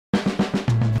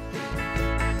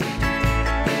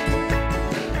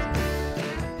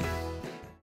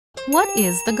What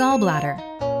is the gallbladder?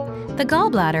 The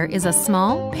gallbladder is a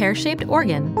small, pear-shaped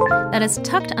organ that is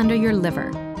tucked under your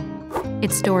liver.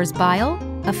 It stores bile,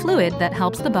 a fluid that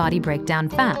helps the body break down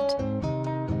fat.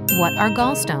 What are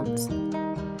gallstones?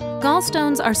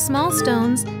 Gallstones are small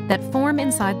stones that form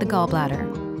inside the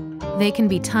gallbladder. They can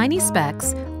be tiny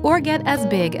specks or get as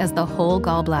big as the whole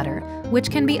gallbladder,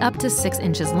 which can be up to 6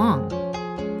 inches long.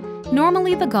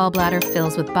 Normally, the gallbladder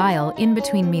fills with bile in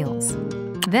between meals.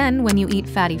 Then, when you eat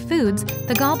fatty foods,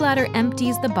 the gallbladder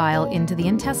empties the bile into the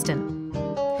intestine.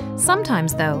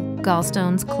 Sometimes, though,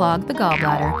 gallstones clog the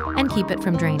gallbladder and keep it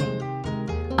from draining.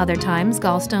 Other times,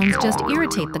 gallstones just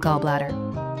irritate the gallbladder.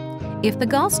 If the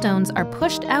gallstones are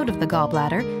pushed out of the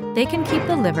gallbladder, they can keep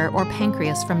the liver or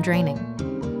pancreas from draining.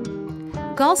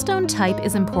 Gallstone type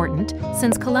is important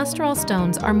since cholesterol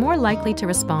stones are more likely to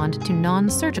respond to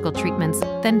non-surgical treatments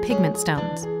than pigment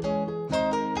stones.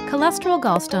 Cholesterol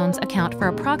gallstones account for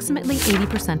approximately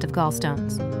 80% of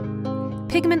gallstones.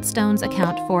 Pigment stones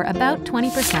account for about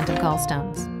 20% of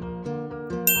gallstones.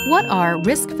 What are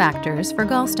risk factors for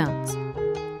gallstones?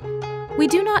 We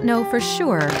do not know for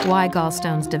sure why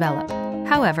gallstones develop.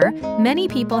 However, many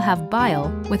people have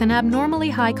bile with an abnormally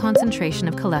high concentration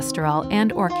of cholesterol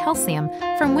and/or calcium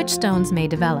from which stones may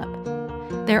develop.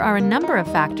 There are a number of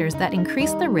factors that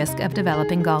increase the risk of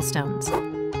developing gallstones.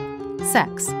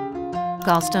 Sex.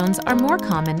 Gallstones are more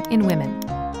common in women.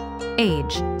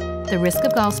 Age. The risk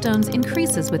of gallstones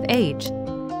increases with age.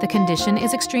 The condition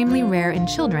is extremely rare in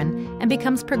children and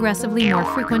becomes progressively more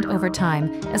frequent over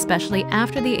time, especially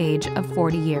after the age of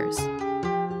 40 years.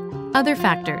 Other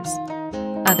factors.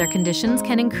 Other conditions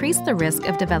can increase the risk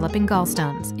of developing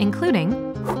gallstones,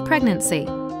 including pregnancy,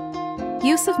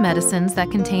 use of medicines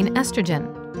that contain estrogen,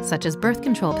 such as birth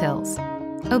control pills,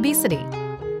 obesity,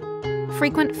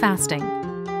 frequent fasting,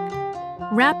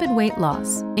 rapid weight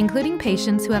loss, including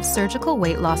patients who have surgical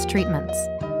weight loss treatments,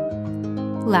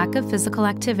 lack of physical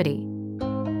activity,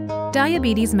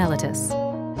 diabetes mellitus.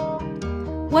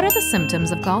 What are the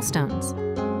symptoms of gallstones?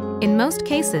 In most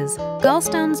cases,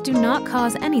 gallstones do not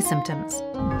cause any symptoms.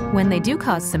 When they do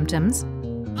cause symptoms,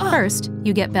 first,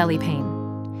 you get belly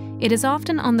pain. It is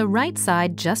often on the right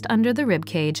side just under the rib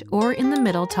cage or in the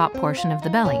middle top portion of the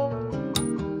belly.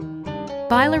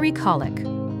 Biliary colic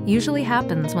usually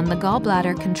happens when the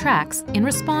gallbladder contracts in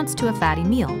response to a fatty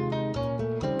meal.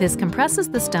 This compresses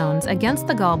the stones against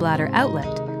the gallbladder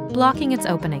outlet, blocking its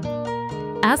opening.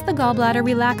 As the gallbladder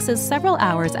relaxes several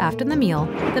hours after the meal,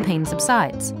 the pain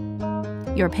subsides.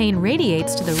 Your pain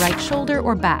radiates to the right shoulder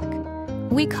or back.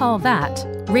 We call that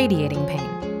radiating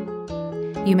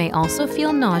pain. You may also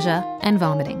feel nausea and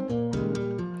vomiting.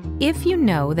 If you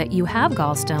know that you have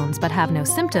gallstones but have no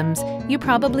symptoms, you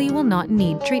probably will not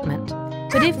need treatment.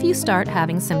 But if you start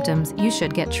having symptoms, you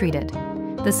should get treated.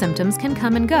 The symptoms can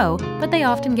come and go, but they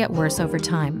often get worse over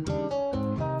time.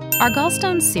 Are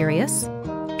gallstones serious?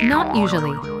 Not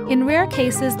usually. In rare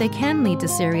cases, they can lead to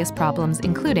serious problems,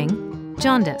 including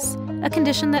jaundice, a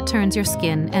condition that turns your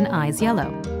skin and eyes yellow,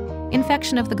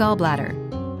 infection of the gallbladder,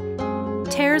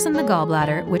 tears in the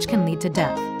gallbladder which can lead to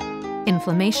death,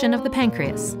 inflammation of the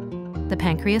pancreas. The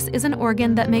pancreas is an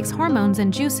organ that makes hormones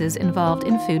and juices involved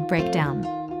in food breakdown.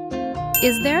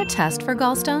 Is there a test for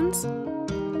gallstones?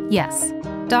 Yes.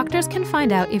 Doctors can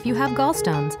find out if you have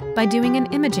gallstones by doing an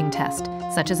imaging test,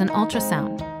 such as an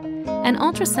ultrasound. An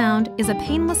ultrasound is a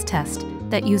painless test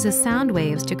that uses sound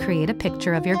waves to create a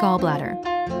picture of your gallbladder.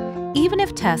 Even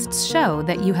if tests show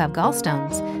that you have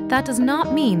gallstones, that does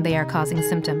not mean they are causing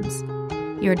symptoms.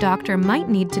 Your doctor might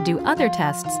need to do other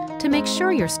tests to make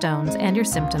sure your stones and your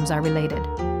symptoms are related.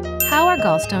 How are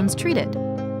gallstones treated?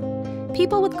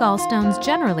 People with gallstones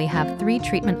generally have 3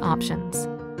 treatment options.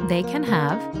 They can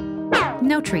have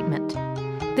no treatment.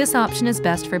 This option is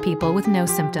best for people with no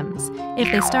symptoms.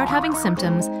 If they start having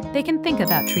symptoms, they can think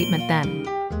about treatment then.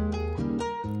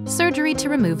 Surgery to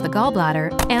remove the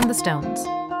gallbladder and the stones.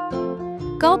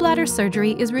 Gallbladder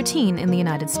surgery is routine in the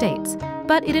United States,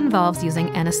 but it involves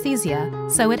using anesthesia,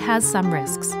 so it has some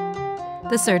risks.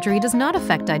 The surgery does not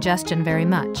affect digestion very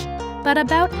much, but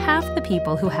about half the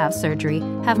people who have surgery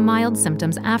have mild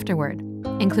symptoms afterward,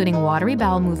 including watery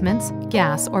bowel movements,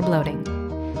 gas, or bloating.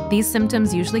 These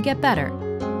symptoms usually get better.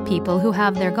 People who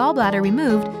have their gallbladder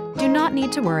removed do not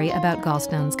need to worry about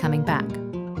gallstones coming back.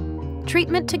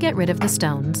 Treatment to get rid of the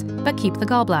stones, but keep the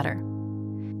gallbladder.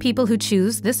 People who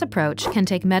choose this approach can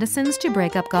take medicines to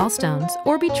break up gallstones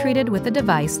or be treated with a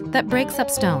device that breaks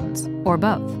up stones, or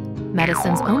both.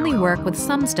 Medicines only work with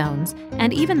some stones,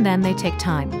 and even then they take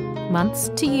time, months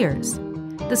to years.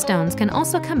 The stones can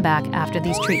also come back after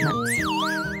these treatments.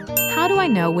 How do I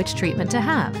know which treatment to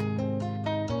have?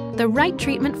 The right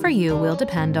treatment for you will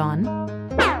depend on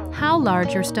how how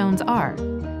large your stones are,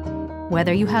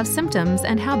 whether you have symptoms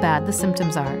and how bad the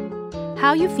symptoms are,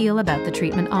 how you feel about the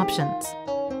treatment options.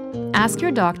 Ask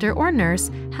your doctor or nurse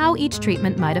how each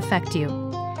treatment might affect you.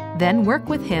 Then work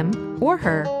with him or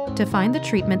her to find the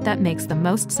treatment that makes the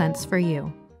most sense for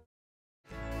you.